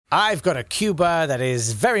I've got a Cuba that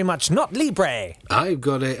is very much not Libre. I've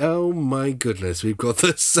got it. Oh my goodness, we've got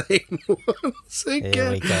the same ones again.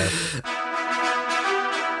 Here we go.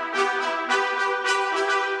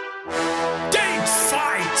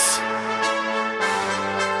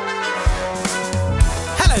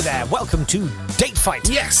 Hello there, welcome to Date Fight.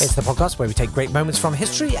 Yes. It's the podcast where we take great moments from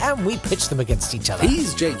history and we pitch them against each other.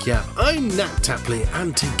 He's Jake Yapp, I'm Natt Tapley,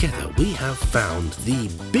 and together we have found the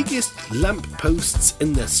biggest lampposts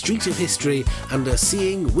in the street of history and are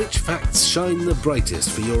seeing which facts shine the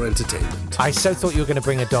brightest for your entertainment. I so thought you were going to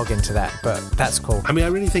bring a dog into that, but that's cool. I mean, I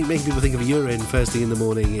really think making people think of urine first thing in the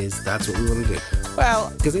morning that's what we want to do.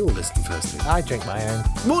 Well, because they all listen first thing. I drink my own.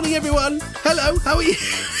 Morning, everyone. Hello, how are you?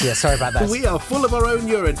 Yeah, sorry about that. We are full of our own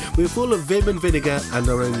urine. We're full of vim and vinegar and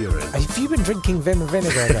our own urine. Have you been drinking Vim and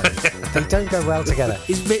vinegar then? They don't go well together.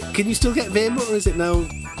 Can you still get Vim, or is it now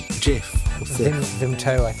Jif?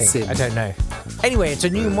 Vimto, I think. Sim. I don't know. Anyway, it's a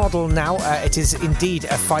new model now. It is indeed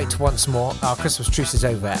a fight once more. Our Christmas truce is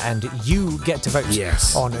over, and you get to vote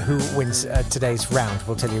on who wins today's round.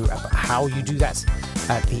 We'll tell you about how you do that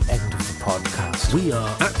at the end of the podcast. We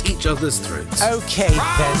are at each other's throats. Okay,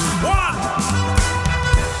 then. One!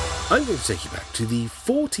 I'm going to take you back to the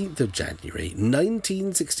 14th of January,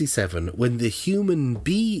 1967, when the Human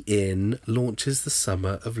Be-In launches the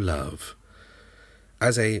Summer of Love.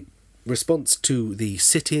 As a response to the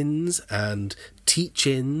sit-ins and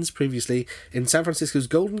teach-ins previously, in San Francisco's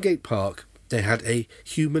Golden Gate Park, they had a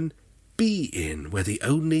Human Be-In, where the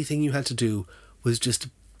only thing you had to do was just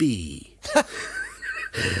be.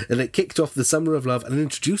 And it kicked off the Summer of Love and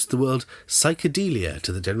introduced the word psychedelia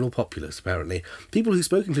to the general populace, apparently. People who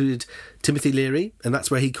spoke included Timothy Leary, and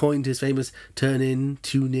that's where he coined his famous turn in,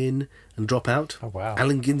 tune in, and drop out. Oh, wow.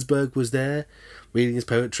 Allen Ginsberg was there, reading his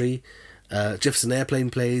poetry. Jefferson Airplane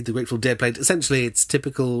played, the Grateful Dead played. Essentially, it's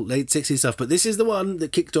typical late 60s stuff, but this is the one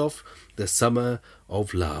that kicked off the Summer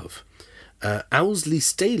of Love. Owsley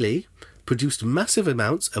Staley produced massive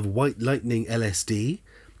amounts of White Lightning LSD,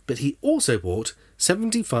 but he also bought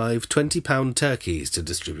 75 20-pound turkeys to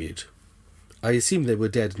distribute. I assume they were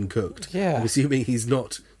dead and cooked. Yeah. I'm assuming he's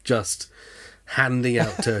not just handing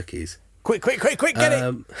out turkeys. Quick, get it!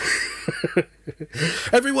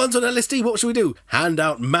 Everyone's on LSD, what should we do? Hand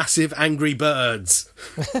out massive angry birds.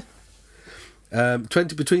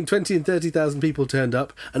 Between 20 and 30,000 people turned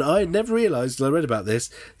up, and I had never realised, till I read about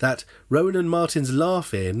this, that Rowan and Martin's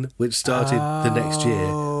Laugh-In, which started the next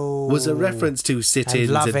year, was a reference to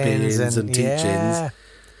sit-ins and be-ins and teach-ins.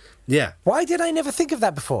 Yeah. Why did I never think of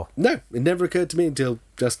that before? No, it never occurred to me until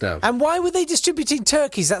just now. And why were they distributing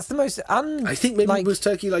turkeys? That's the most I think maybe it was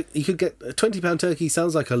turkey, you could get a 20-pound turkey,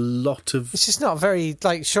 sounds like a lot of... It's just not very,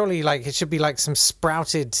 surely, it should be some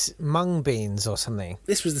sprouted mung beans or something.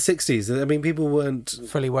 This was the 60s. I mean, people weren't...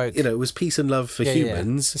 fully woke. It was peace and love for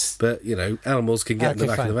humans, but, animals can get in the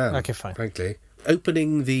back of the van. Okay, fine. Frankly.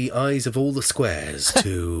 Opening the eyes of all the squares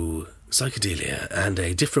to psychedelia and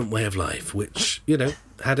a different way of life, which,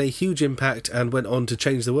 had a huge impact and went on to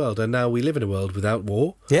change the world. And now we live in a world without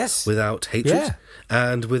war, yes, without hatred,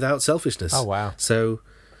 and without selfishness. Oh, wow. So,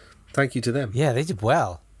 thank you to them. Yeah, they did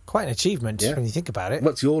well. Quite an achievement when you think about it.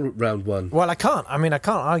 What's your round one? Well, I can't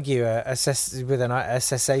argue a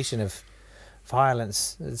cessation of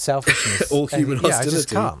violence and selfishness. All human hostility. I just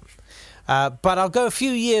can't. But I'll go a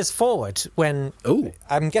few years forward when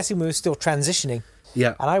I'm guessing we were still transitioning.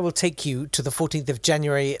 Yeah. And I will take you to the 14th of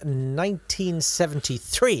January,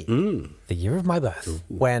 1973, the year of my birth.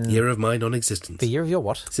 When year of my non-existence. The year of your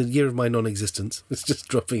what? It's the year of my non-existence. It's just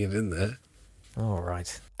dropping it in there. All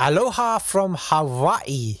right. Aloha from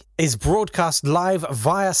Hawaii is broadcast live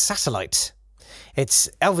via satellite. It's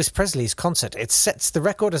Elvis Presley's concert. It sets the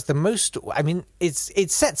record as the most...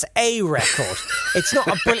 it sets a record. It's not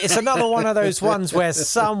a brilliant... It's another one of those ones where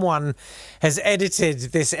someone has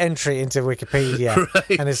edited this entry into Wikipedia.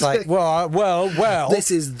 Right. And it's like, well...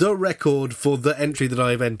 This is the record for the entry that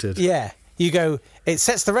I've entered. Yeah. You go, it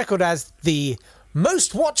sets the record as the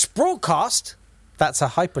most watched broadcast... That's a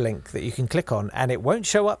hyperlink that you can click on, and it won't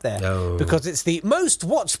show up there because it's the most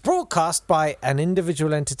watched broadcast by an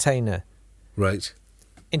individual entertainer. Right.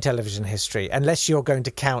 In television history, unless you're going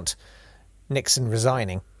to count Nixon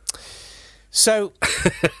resigning. So...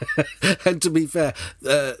 And to be fair,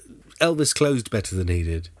 Elvis closed better than he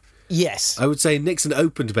did. Yes. I would say Nixon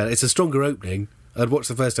opened better. It's a stronger opening. I'd watch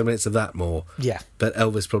the first 10 minutes of that more. Yeah. But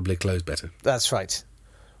Elvis probably closed better. That's right.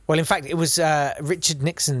 Well, in fact, it was Richard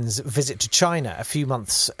Nixon's visit to China a few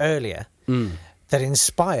months earlier that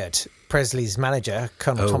inspired Presley's manager,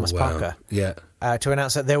 Colonel Thomas Parker, to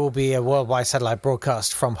announce that there will be a worldwide satellite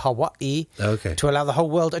broadcast from Hawaii to allow the whole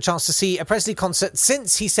world a chance to see a Presley concert,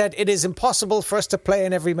 since he said it is impossible for us to play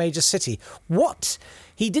in every major city. What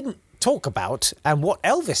he didn't talk about, and what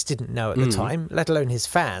Elvis didn't know at the time, let alone his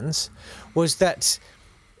fans, was that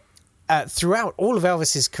throughout all of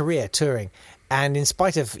Elvis's career touring, and in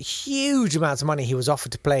spite of huge amounts of money he was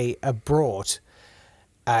offered to play abroad,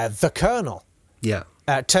 the Colonel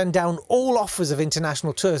turned down all offers of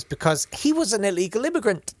international tours because he was an illegal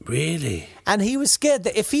immigrant. Really? And he was scared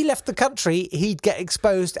that if he left the country, he'd get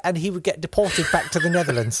exposed and he would get deported back to the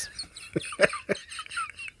Netherlands.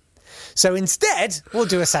 So instead, we'll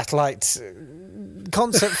do a satellite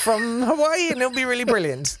concert from Hawaii and it'll be really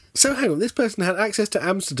brilliant. So hang on, this person had access to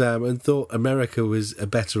Amsterdam and thought America was a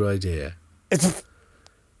better idea.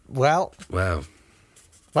 Well... Wow.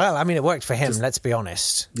 Well, I mean, it worked for him, let's be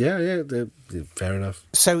honest. Yeah, fair enough.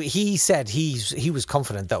 So he said he was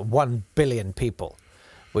confident that 1 billion people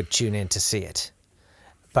would tune in to see it.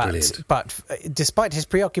 But despite his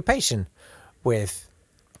preoccupation with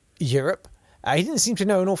Europe, he didn't seem to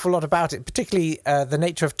know an awful lot about it, particularly the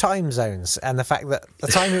nature of time zones and the fact that the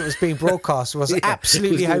time it was being broadcast was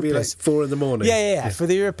absolutely hopeless. Be like 4 a.m. Yeah. For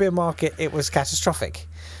the European market, it was catastrophic.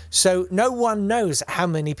 So no one knows how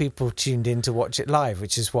many people tuned in to watch it live,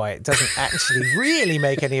 which is why it doesn't actually really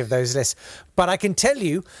make any of those lists. But I can tell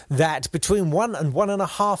you that between 1 and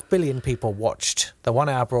 1.5 billion people watched the 1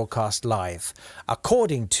 hour broadcast live,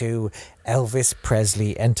 according to Elvis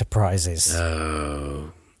Presley Enterprises.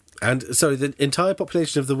 Oh. And so the entire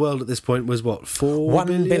population of the world at this point was what, 4 billion?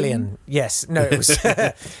 1 billion. Yes. No, it was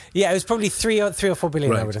it was probably 3 or 4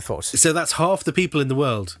 billion, right. I would have thought. So that's half the people in the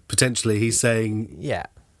world, potentially, he's saying. Yeah.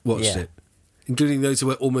 Watched it, including those who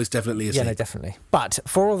were almost definitely asleep. Yeah, no, definitely. But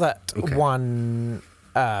for all that one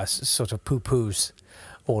sort of poo-poos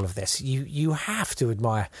all of this, you have to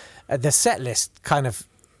admire the set list. Kind of,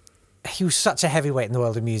 he was such a heavyweight in the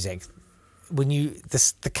world of music. When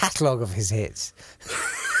the catalogue of his hits.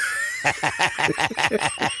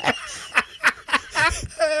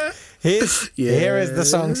 Here is the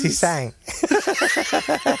songs he sang.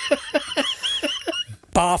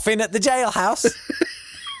 Barfing at the Jailhouse.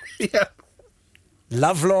 Yeah.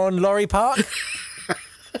 Lovelorn Laurie Park.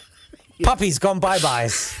 Puppies Gone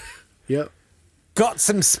Bye-Byes. Yep. Got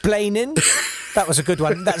Some Splaining. That was a good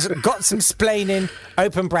one. That's Got Some Splaining,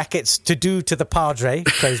 open brackets, To Do to the Padre,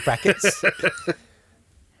 close brackets.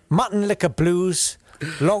 Mutton-Licker Blues,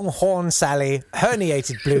 Longhorn Sally,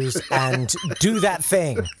 Herniated Blues, and Do That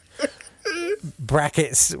Thing.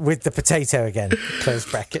 Brackets with the potato again, close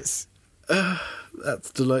brackets.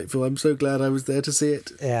 That's delightful. I'm so glad I was there to see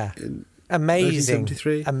it. Yeah. Amazing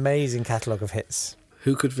catalogue of hits.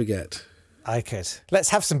 Who could forget? I could. Let's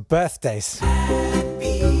have some birthdays.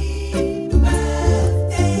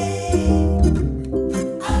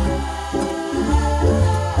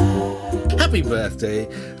 Happy birthday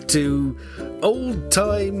to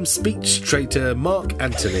old-time speech traitor Mark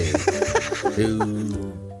Antony,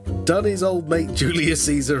 who done his old mate Julius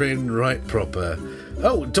Caesar in right proper.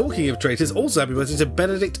 Oh, talking of traitors, also happy birthday to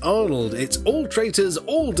Benedict Arnold. It's all traitors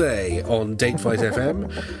all day on Datefight FM.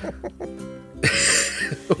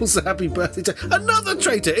 Also happy birthday to another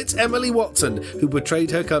traitor. It's Emily Watson, who betrayed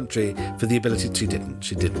her country for the ability... She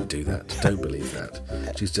didn't do that. Don't believe that.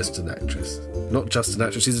 She's just an actress. Not just an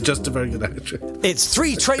actress, she's just a very good actress. It's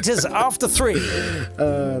 3 traitors after 3.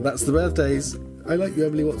 That's the birthdays. I like you,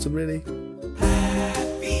 Emily Watson, really.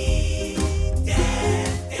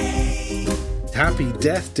 Happy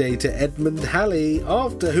Death Day to Edmund Halley,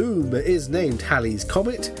 after whom is named Halley's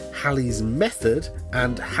Comet, Halley's Method,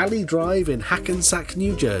 and Halley Drive in Hackensack,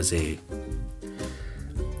 New Jersey.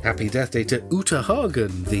 Happy Death Day to Uta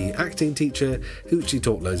Hagen, the acting teacher, who she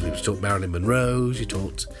taught loads of people. She taught Marilyn Monroe, she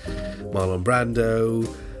taught Marlon Brando.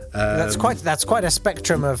 That's quite a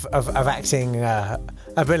spectrum of acting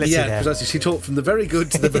ability. Yeah, there. precisely. She taught from the very good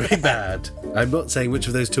to the very bad. I'm not saying which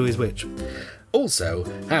of those two is which. Also,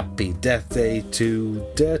 happy Death Day to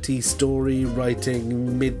dirty story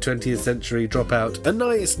writing mid-20th century dropout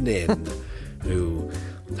Anais Nin, who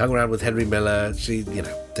hung around with Henry Miller.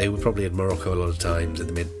 They were probably in Morocco a lot of times in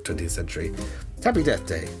the mid-20th century. Happy Death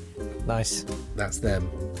Day. Nice. That's them.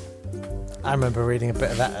 I remember reading a bit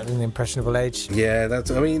of that at an impressionable age. Yeah,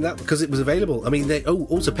 that because it was available. I mean,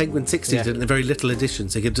 also Penguin 60s did a very little edition,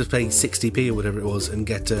 so you could just pay 60p or whatever it was and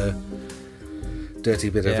get dirty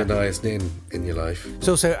bit of anise nin in your life. It's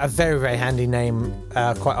also a very, very handy name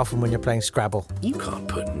quite often when you're playing Scrabble. You can't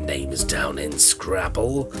put names down in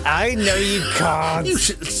Scrabble. I know you can't. You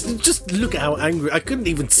should just look how angry. I couldn't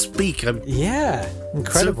even speak. I'm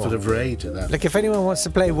incredible. so full of rage at that. Look, if anyone wants to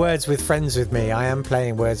play Words with Friends with me, I am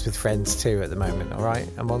playing Words with Friends too at the moment, all right?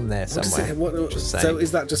 I'm on there somewhere. So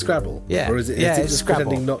is that just Scrabble? Yeah. Or is it, it's just Scrabble.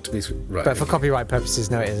 pretending not to be... Right, But for copyright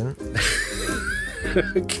purposes, no, it isn't.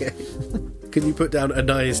 Okay. Can you put down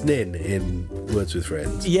anise nin in Words with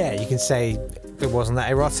Friends? Yeah, you can say it wasn't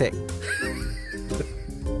that erotic.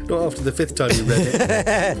 Not after the 5th time you read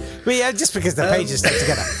it. But yeah, just because the pages stuck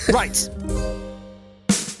together. Right.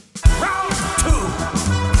 Round 2.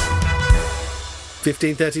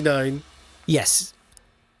 1539. Yes.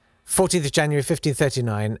 14th of January,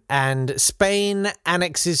 1539, and Spain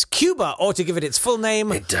annexes Cuba, or to give it its full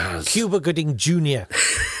name, It does. Cuba Gooding Jr.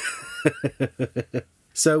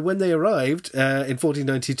 So when they arrived in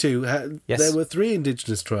 1492, there were 3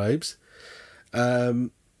 indigenous tribes,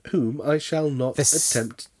 whom I shall not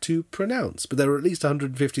attempt to pronounce. But there were at least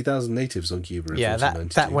 150,000 natives on Cuba in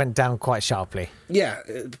 1492. that went down quite sharply. Yeah,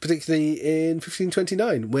 particularly in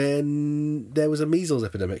 1529, when there was a measles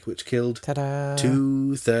epidemic which killed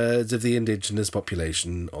 2/3 of the indigenous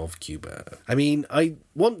population of Cuba. I mean, I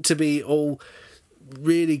want to be all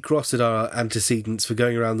really cross at our antecedents for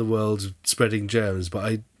going around the world spreading germs, but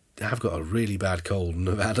I have got a really bad cold and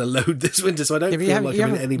I've had a load this winter, so I don't feel like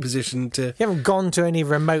I'm in any position to... You haven't gone to any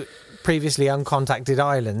remote, previously uncontacted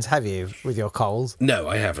islands, have you, with your cold? No,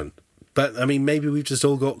 I haven't. But, I mean, maybe we've just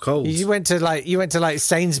all got colds. You went to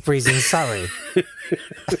Sainsbury's in Surrey.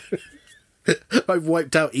 I've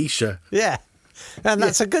wiped out Isha. Yeah, and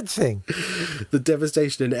that's a good thing. The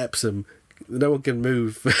devastation in Epsom. No one can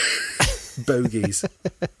move. Bogies.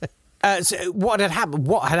 So what had happened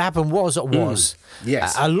was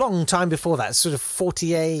yes. A long time before that, sort of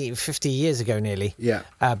 50 years ago nearly. Yeah.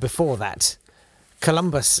 Before that,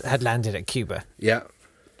 Columbus had landed at Cuba. Yeah.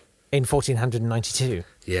 In 1492.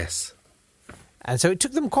 Yes. And so it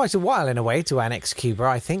took them quite a while in a way to annex Cuba,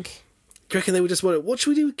 I think. Do you reckon they were just wondering, what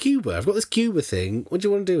should we do with Cuba? I've got this Cuba thing. What do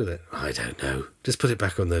you want to do with it? I don't know. Just put it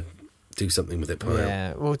back on the do something with it pile.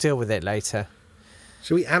 Yeah, we'll deal with it later.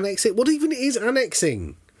 Should we annex it? What even is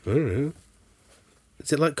annexing? I don't know.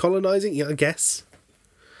 Is it like colonising? Yeah, I guess.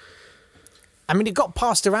 I mean, it got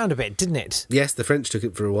passed around a bit, didn't it? Yes, the French took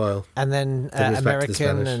it for a while. And then Then it was back to the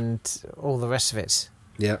American Spanish. and all the rest of it.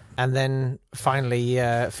 Yeah. And then finally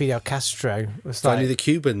Fidel Castro was Finally, like... the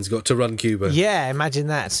Cubans got to run Cuba. Yeah, imagine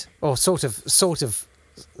that. Or sort of,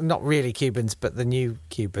 not really Cubans, but the new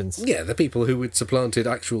Cubans. Yeah, the people who had supplanted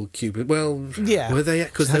actual Cuban. Well, Yeah. were they?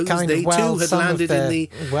 Because So they too had landed in the...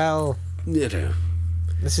 Well, You know.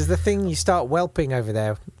 this is the thing, you start whelping over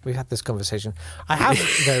there. We've had this conversation. I have,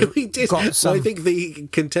 though, We did. got some... I think the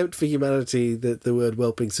contempt for humanity that the word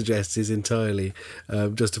whelping suggests is entirely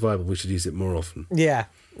justifiable. We should use it more often. Yeah.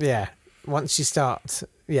 Once you start...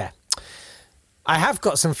 Yeah. I have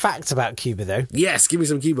got some facts about Cuba, though. Yes, give me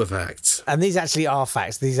some Cuba facts. And these actually are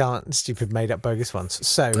facts. These aren't stupid, made-up, bogus ones.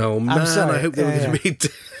 So, Oh, man, I'm sorry. I hope they were going to be...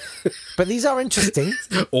 But these are interesting.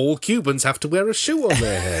 All Cubans have to wear a shoe on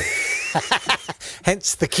their head.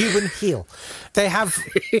 Hence the Cuban heel. They have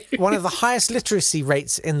one of the highest literacy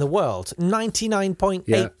rates in the world.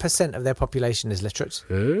 99.8% of their population is literate,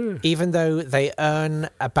 even though they earn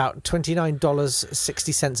about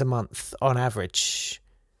 $29.60 a month on average.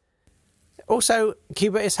 Also,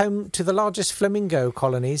 Cuba is home to the largest flamingo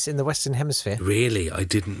colonies in the Western Hemisphere. Really? I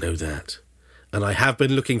didn't know that. And I have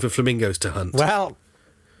been looking for flamingos to hunt. Well,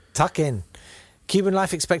 tuck in. Cuban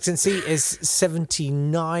life expectancy is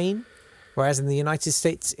 79, whereas in the United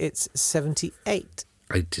States it's 78.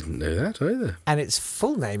 I didn't know that either. And its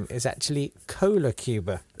full name is actually Cola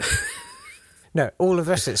Cuba. No, all of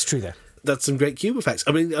the rest of it's true, though. That's some great Cuba facts.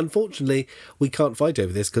 I mean, unfortunately, we can't fight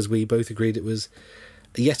over this because we both agreed it was...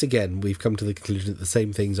 Yet again, we've come to the conclusion that the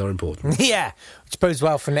same things are important. Yeah, which bodes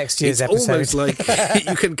well for next year's It's episode. almost like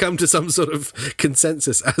you can come to some sort of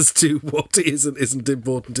consensus as to what is and isn't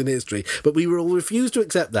important in history. But we will refuse to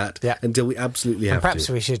accept that until we absolutely have Perhaps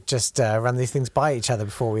to. we should just run these things by each other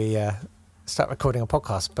before we start recording a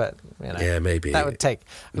podcast. But, Yeah, maybe. that would take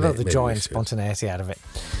a lot of the Maybe joy we and should. spontaneity out of it.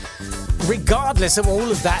 Regardless of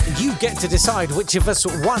all of that, you get to decide which of us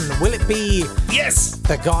won. Will it be Yes!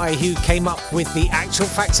 the guy who came up with the actual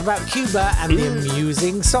facts about Cuba and the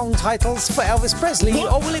amusing song titles for Elvis Presley,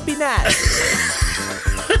 or will it be Nat?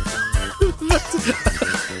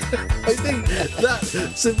 I think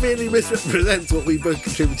that severely misrepresents what we both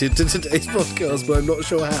contributed to today's podcast, but I'm not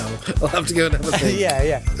sure how. I'll have to go and have a think.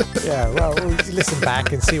 Yeah. Well, we'll listen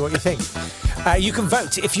back and see what you think. You can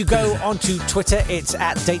vote. If you go onto Twitter, it's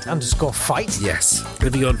at @date_fight. Yes. And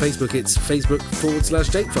if you go on Facebook, it's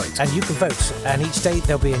Facebook.com/datefight. And you can vote. And each day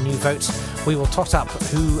there'll be a new vote. We will tot up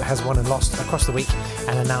who has won and lost across the week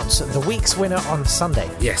and announce the week's winner on Sunday.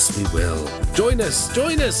 Yes, we will. Join us,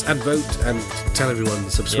 and vote, and tell everyone,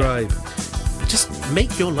 subscribe. Just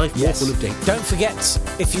make your life more full of date. Don't forget,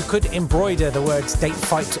 if you could embroider the words date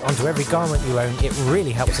fight onto every garment you own, it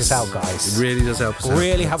really helps us out, guys. It really does help us out.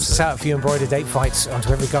 Really helps us out if you embroider date fights onto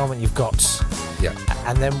every garment you've got. Yeah.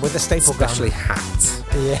 And then with a staple gun. Especially hats.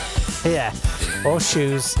 Yeah. Or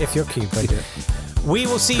shoes if you're Cuban. Yeah. We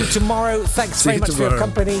will see you tomorrow. Thanks very much for your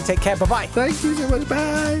company. Take care. Bye-bye. Thank you so much.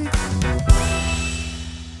 Bye.